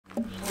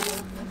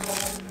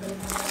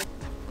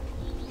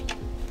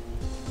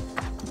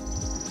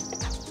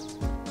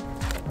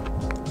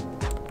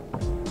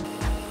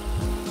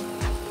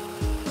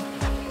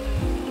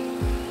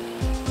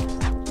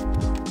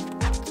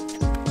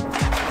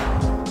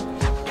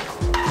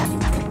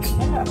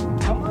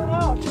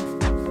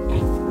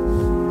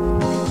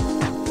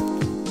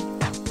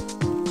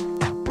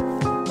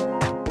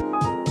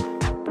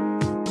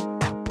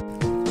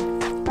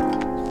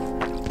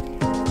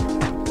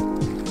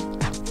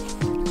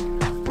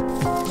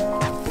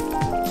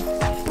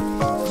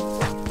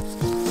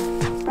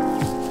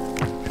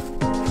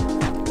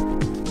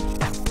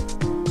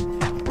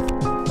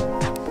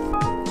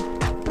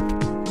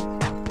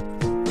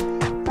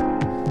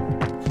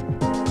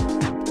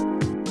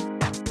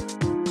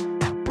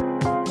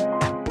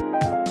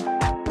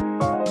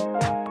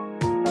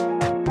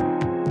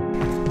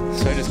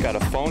just got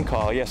a phone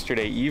call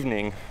yesterday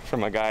evening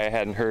from a guy I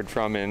hadn't heard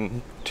from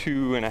in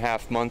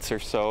 2.5 months or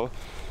so.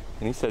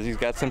 And he says he's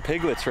got some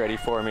piglets ready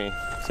for me.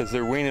 Says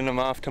they're weaning them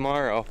off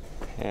tomorrow.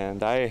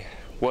 And I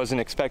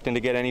wasn't expecting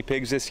to get any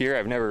pigs this year.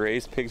 I've never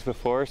raised pigs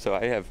before, so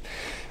I have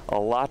a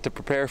lot to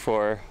prepare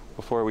for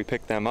before we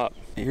pick them up.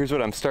 Here's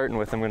what I'm starting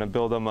with. I'm going to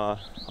build them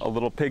a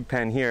little pig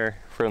pen here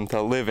for them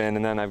to live in,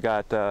 and then I've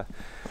got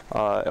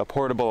a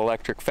portable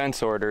electric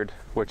fence ordered,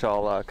 which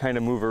I'll kind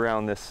of move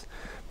around this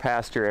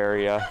pasture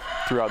area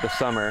throughout the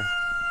summer.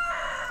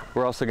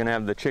 We're also going to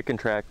have the chicken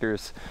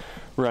tractors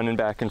running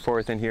back and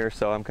forth in here,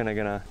 so I'm kind of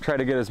going to try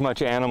to get as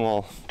much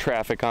animal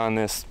traffic on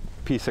this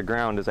piece of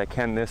ground as I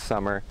can this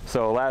summer.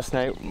 So last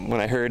night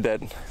when I heard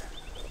that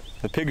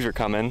the pigs were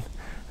coming,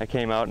 I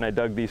came out and I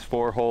dug these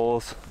 4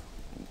 holes.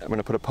 I'm going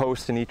to put a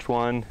post in each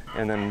one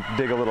and then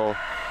dig a little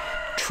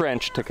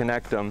trench to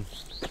connect them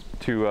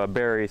to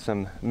bury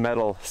some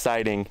metal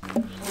siding.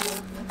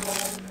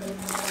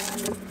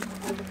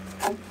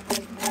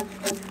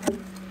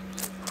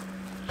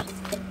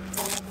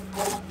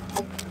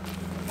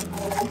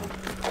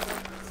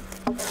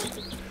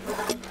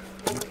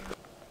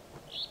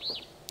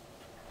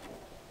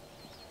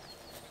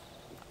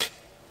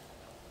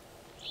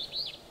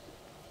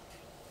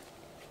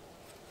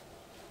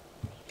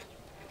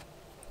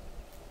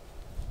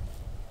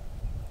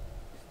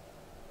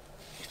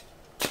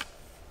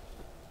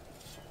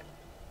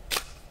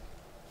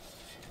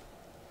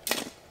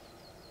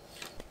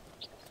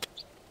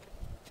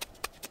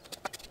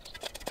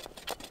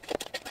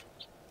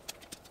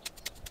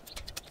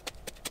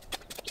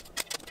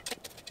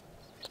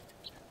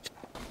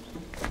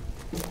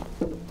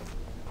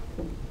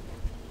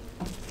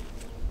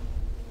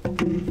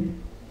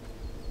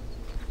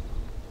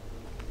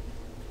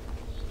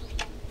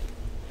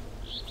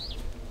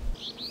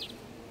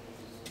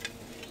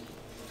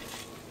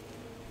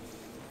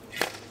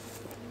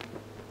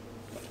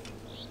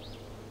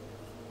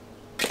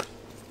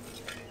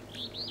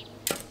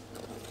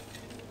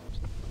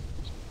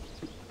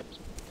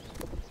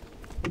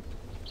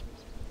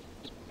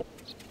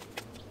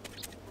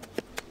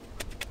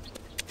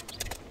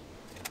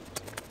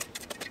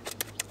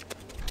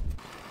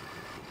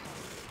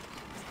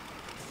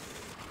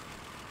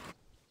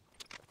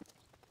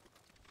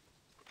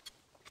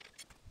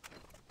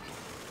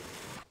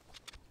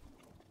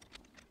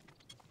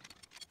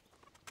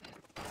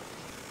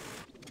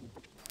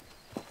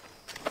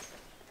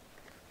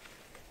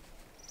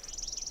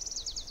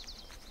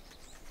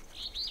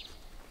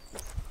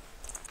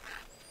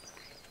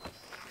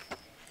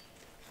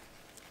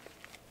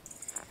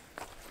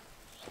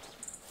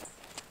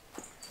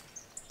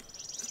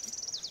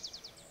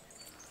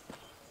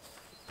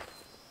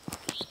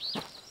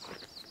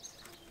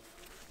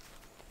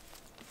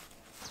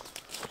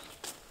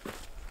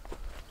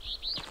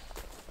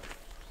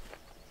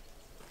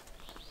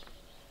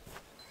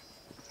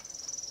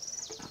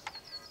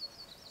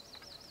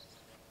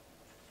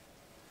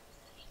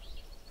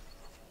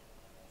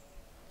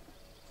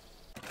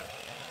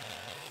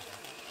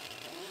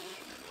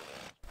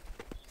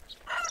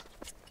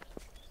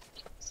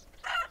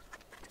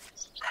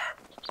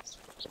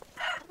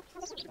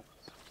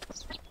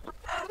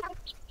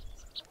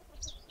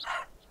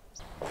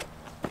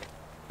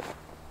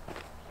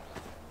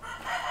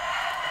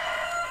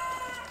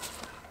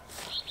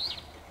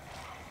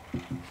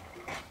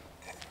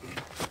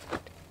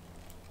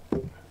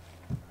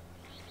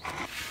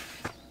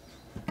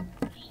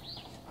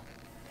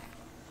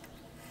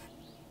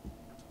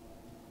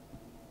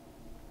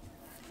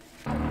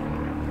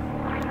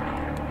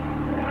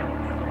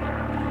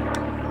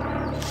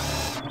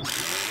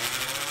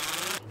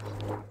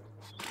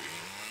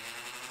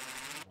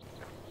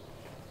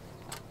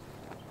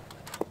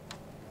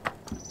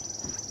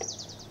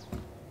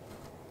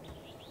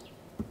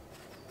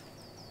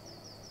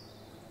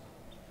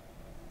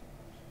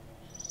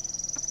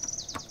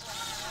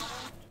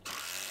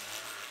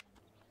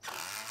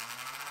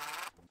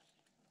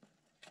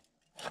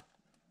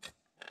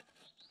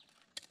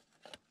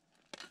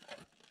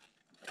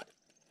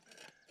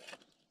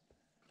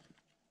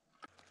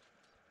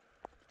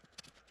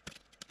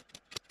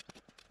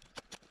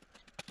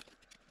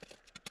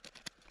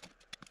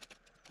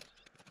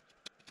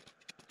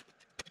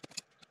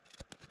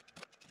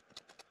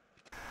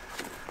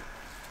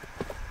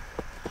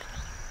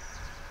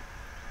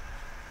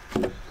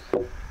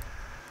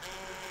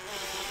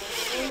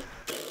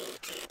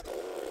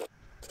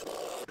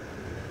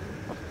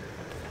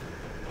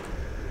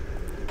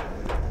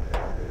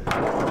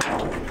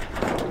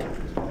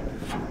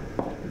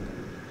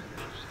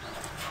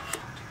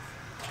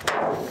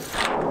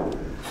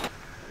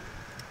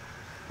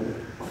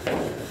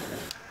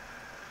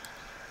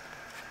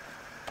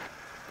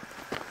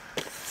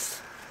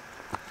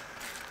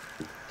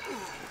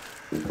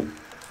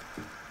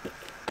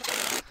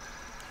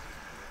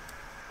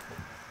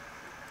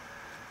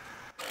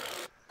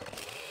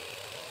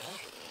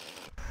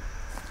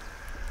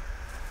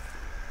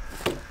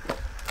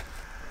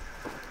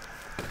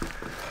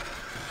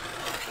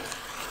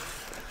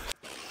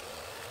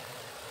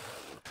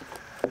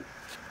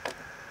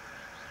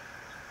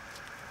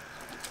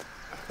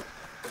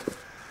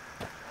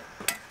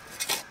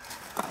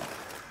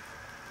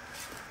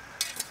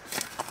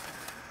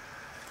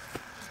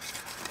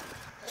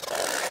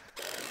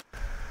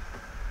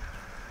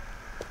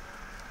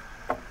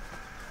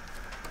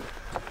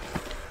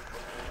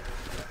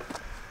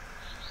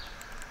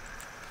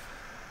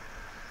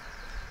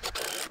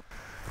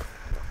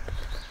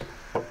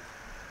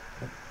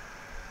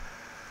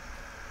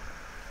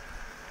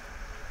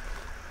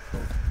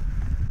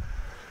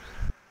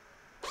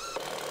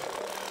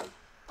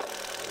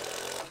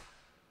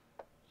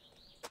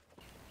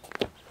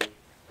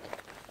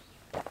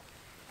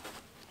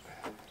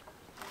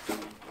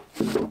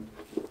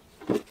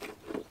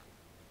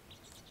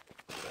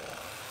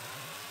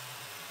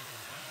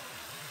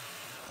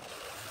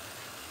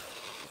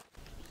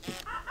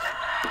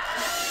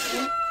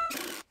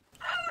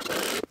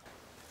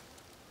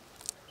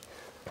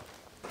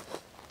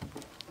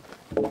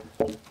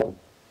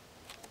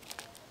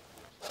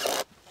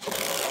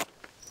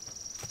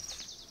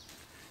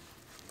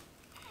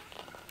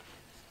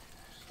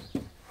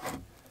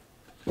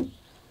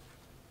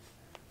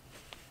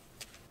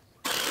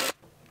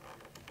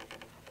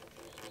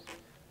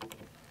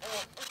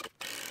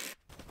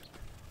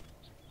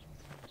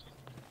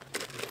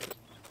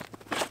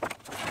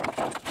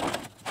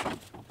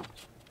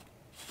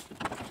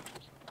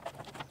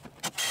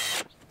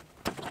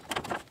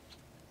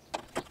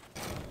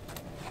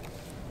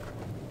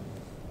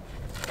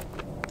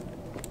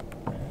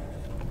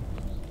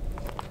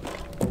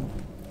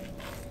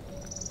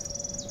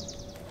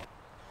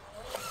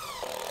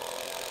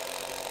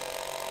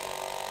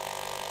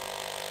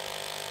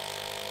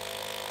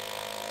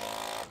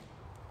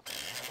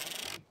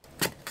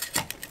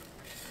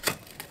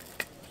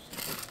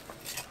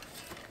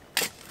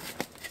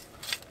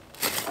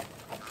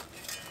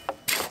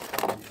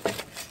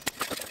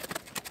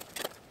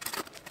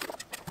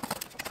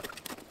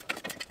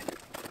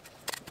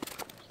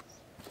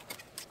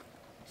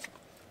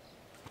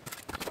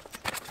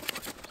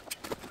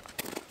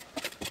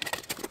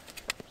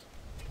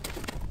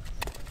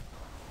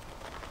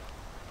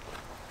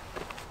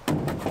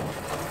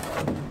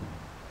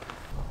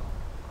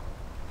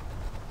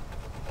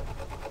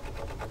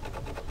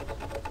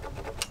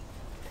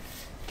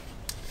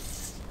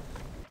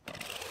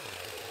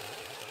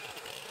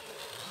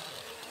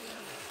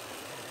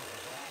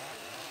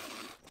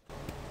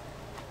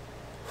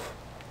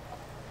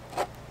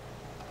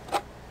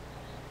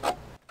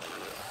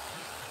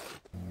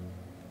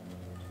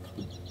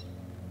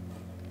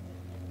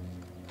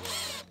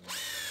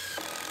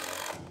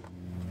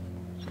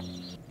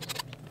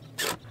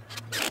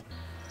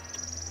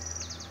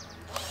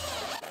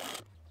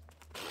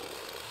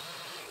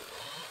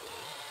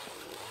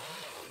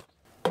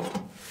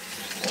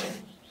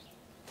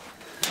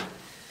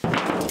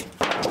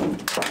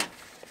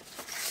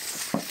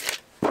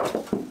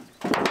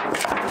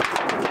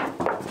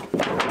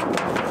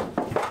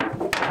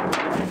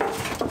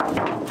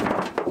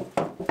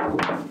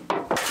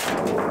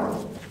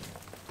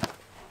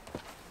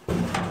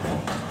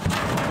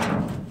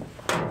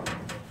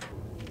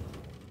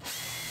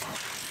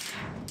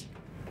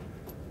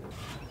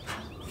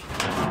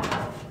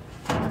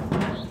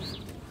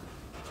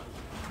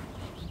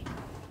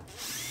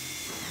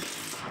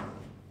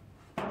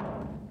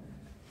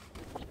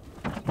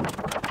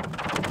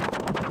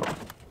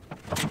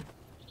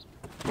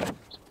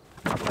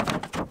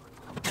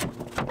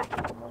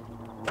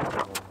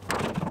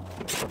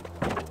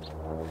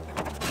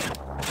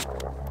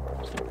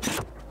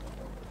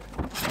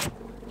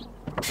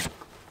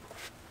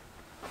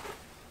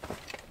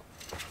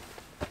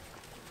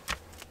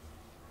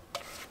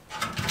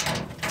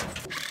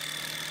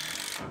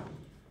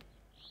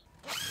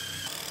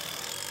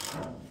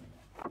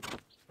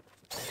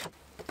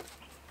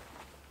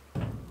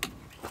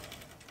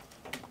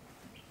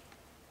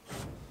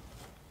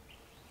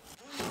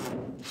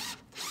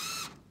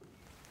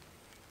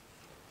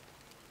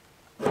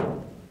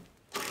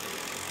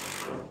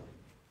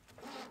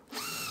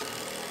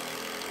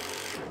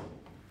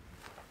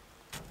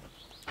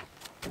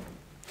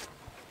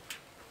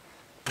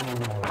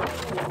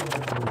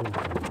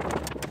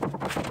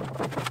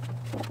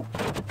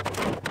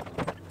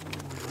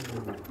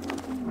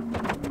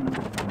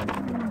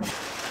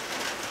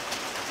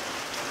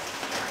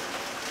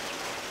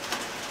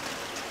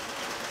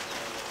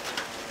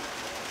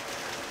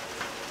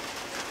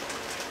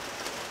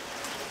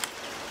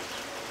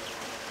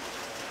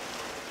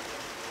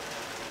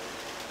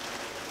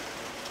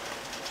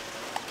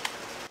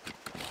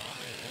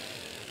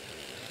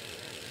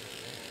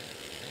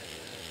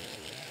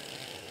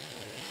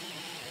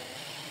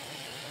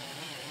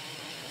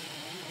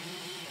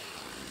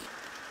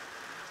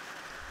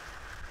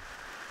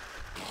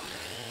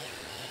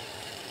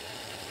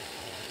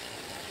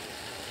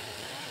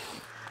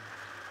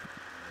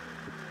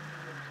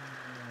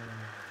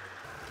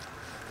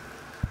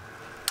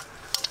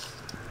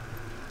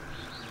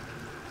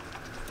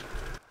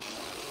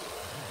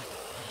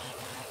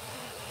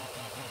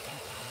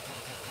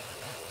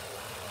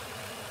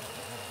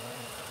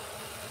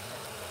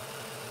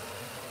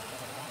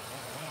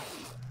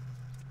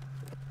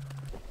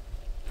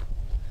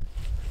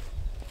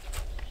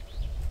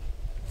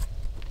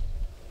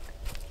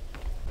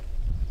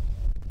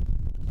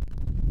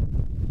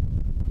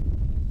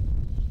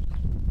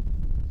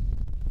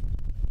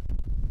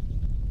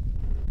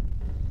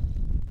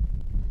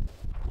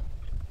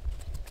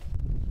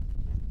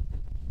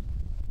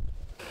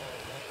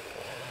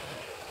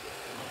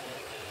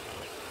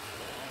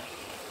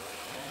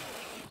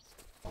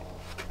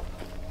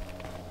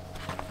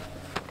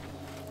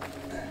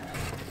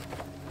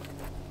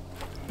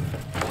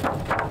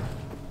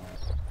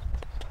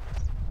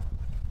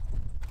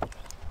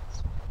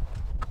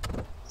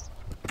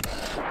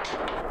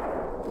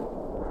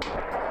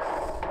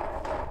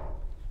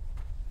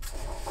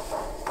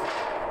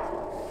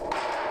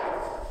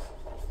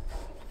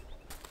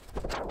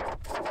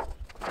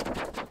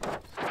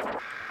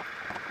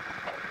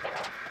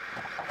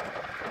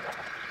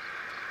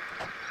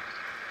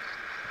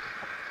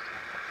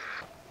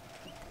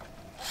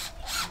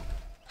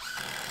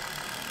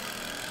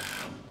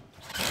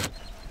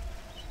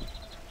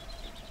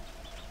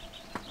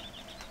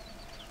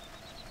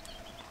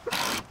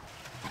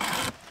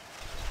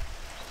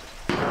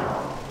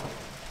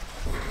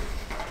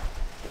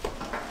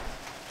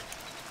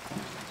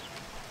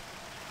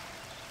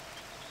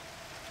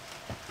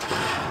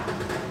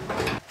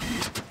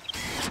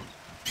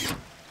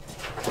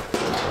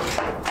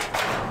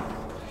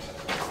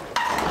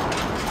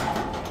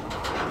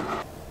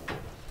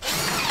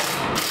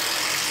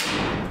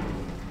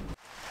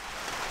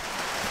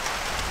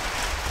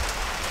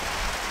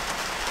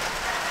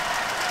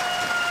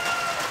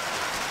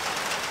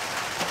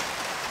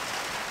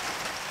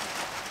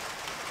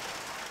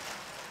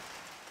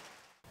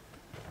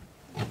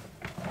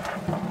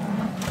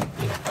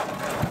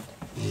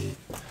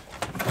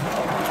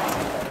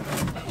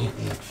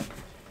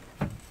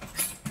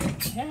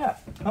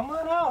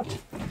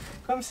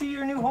 Come see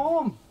your new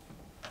home.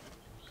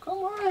 Come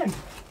on.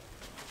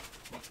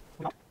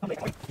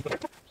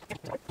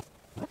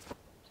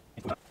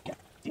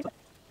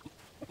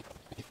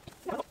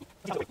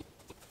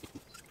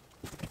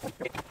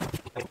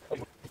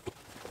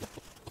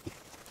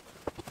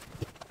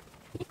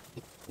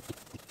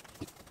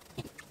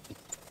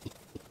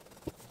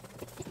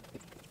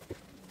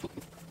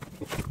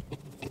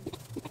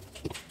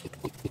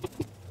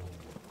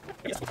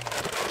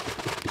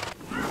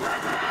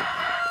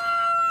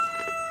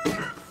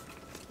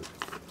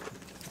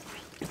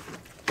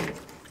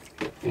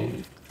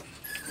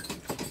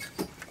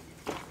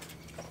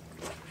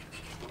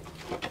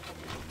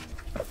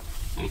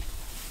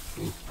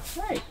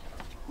 Right.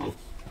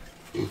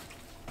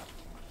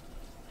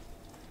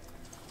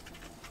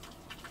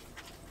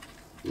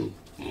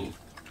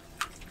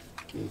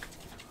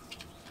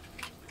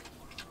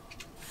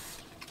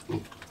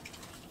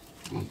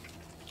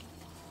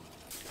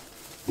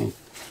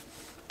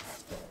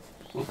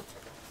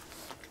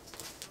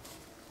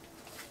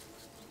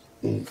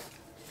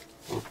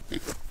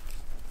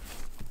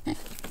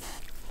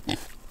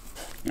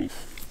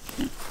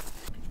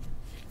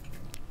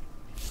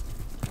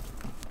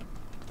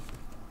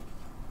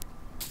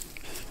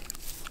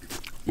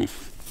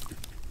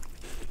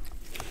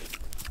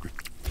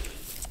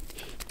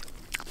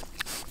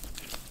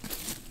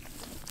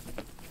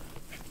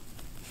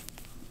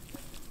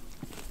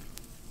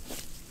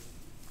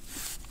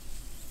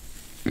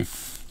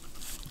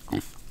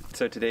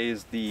 So today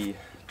is the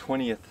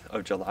 20th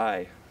of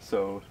July,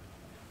 so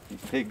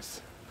these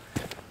pigs,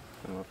 I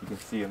don't know if you can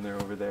see them, they're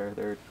over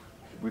there.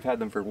 We've had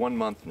them for 1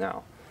 month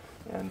now,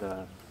 and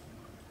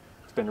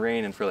it's been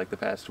raining for like the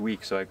past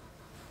week, so I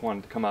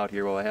wanted to come out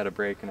here while I had a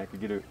break and I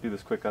could do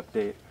this quick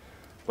update.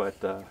 But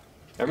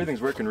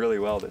everything's working really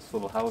well. This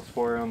little house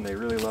for them, they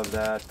really love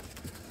that.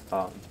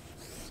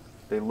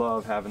 They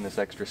love having this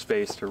extra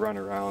space to run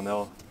around.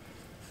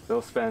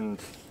 They'll spend,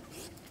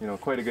 you know,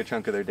 quite a good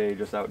chunk of their day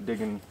just out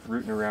digging,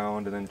 rooting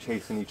around, and then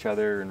chasing each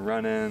other and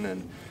running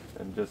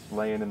and just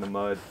laying in the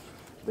mud.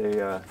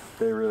 They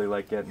really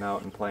like getting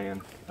out and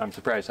playing. I'm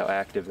surprised how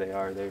active they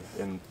are.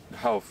 And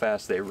how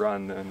fast they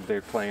run, and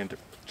they're playing,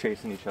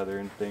 chasing each other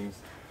and things.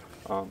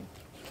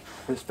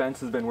 This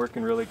fence has been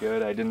working really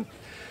good.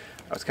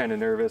 I was kind of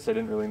nervous. I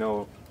didn't really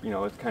know, you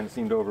know, it kind of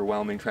seemed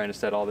overwhelming trying to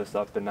set all this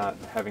up and not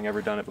having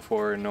ever done it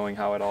before and knowing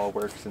how it all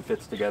works and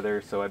fits together.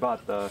 So I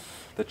bought the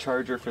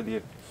charger for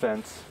the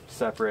fence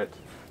separate,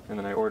 and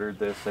then I ordered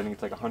this. I think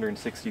it's like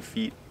 160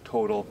 feet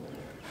total.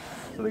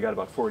 So they got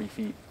about 40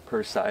 feet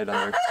per side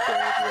on their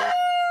square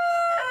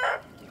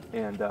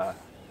here. And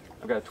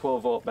I've got a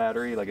 12-volt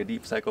battery, like a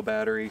deep cycle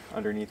battery,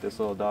 underneath this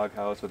little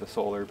doghouse with a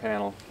solar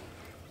panel,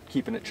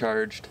 keeping it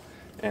charged,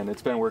 and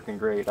it's been working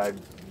great.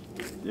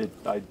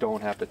 I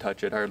don't have to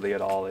touch it hardly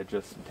at all. It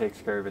just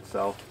takes care of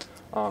itself.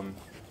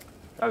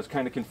 I was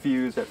kind of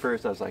confused at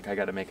first. I was like, I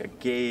got to make a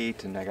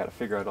gate, and I got to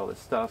figure out all this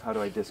stuff. How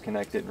do I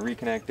disconnect it and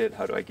reconnect it?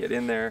 How do I get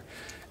in there?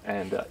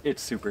 And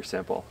it's super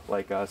simple.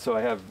 Like, so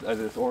I have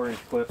this orange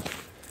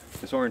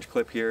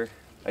clip here.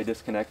 I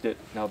disconnect it.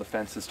 Now the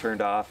fence is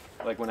turned off.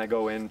 Like when I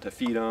go in to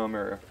feed them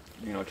or,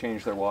 you know,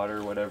 change their water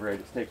or whatever, I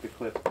just take the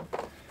clip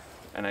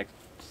and I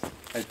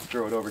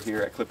throw it over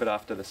here. I clip it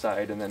off to the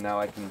side, and then now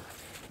I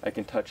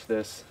can touch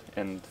this,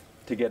 and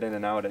to get in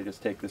and out, I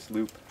just take this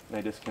loop and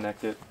I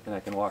disconnect it, and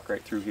I can walk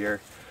right through here.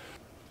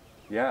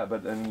 Yeah,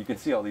 but then you can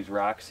see all these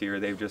rocks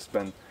here. They've just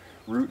been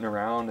rooting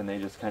around, and they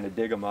just kind of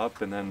dig them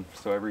up, and then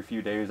so every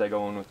few days I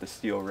go in with the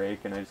steel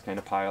rake and I just kind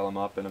of pile them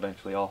up, and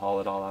eventually I'll haul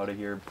it all out of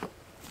here.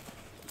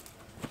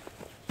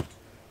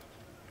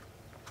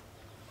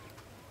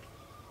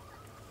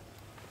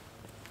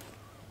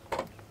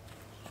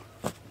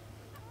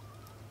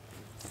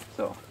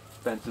 So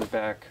fence is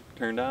back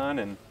turned on,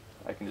 and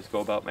I can just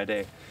go about my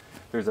day.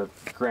 There's a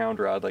ground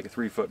rod, like a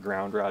 3-foot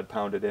ground rod,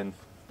 pounded in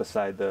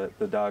beside the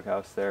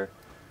doghouse there.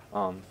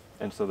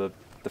 And so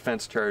the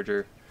fence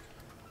charger,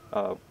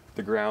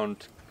 the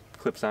ground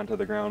clips onto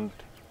the ground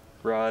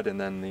rod, and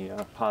then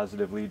the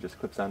positive lead just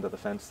clips onto the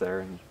fence there,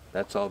 and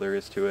that's all there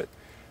is to it.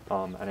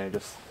 And I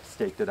just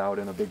staked it out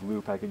in a big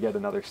loop. I could get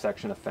another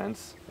section of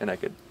fence, and I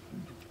could,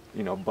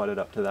 you know, butt it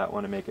up to that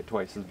one and make it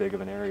twice as big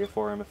of an area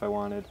for him if I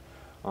wanted.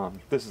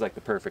 This is like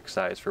the perfect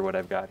size for what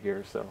I've got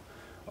here, so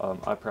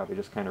I'll probably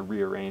just kind of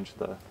rearrange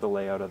the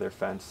layout of their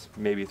fence,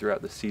 maybe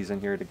throughout the season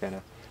here, to kind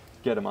of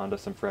get them onto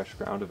some fresh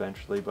ground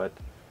eventually. But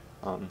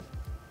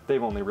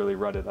they've only really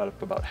rutted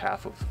up about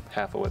half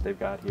of what they've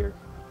got here,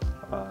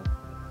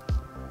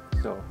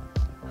 so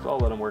I'll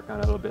let them work on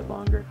it a little bit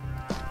longer.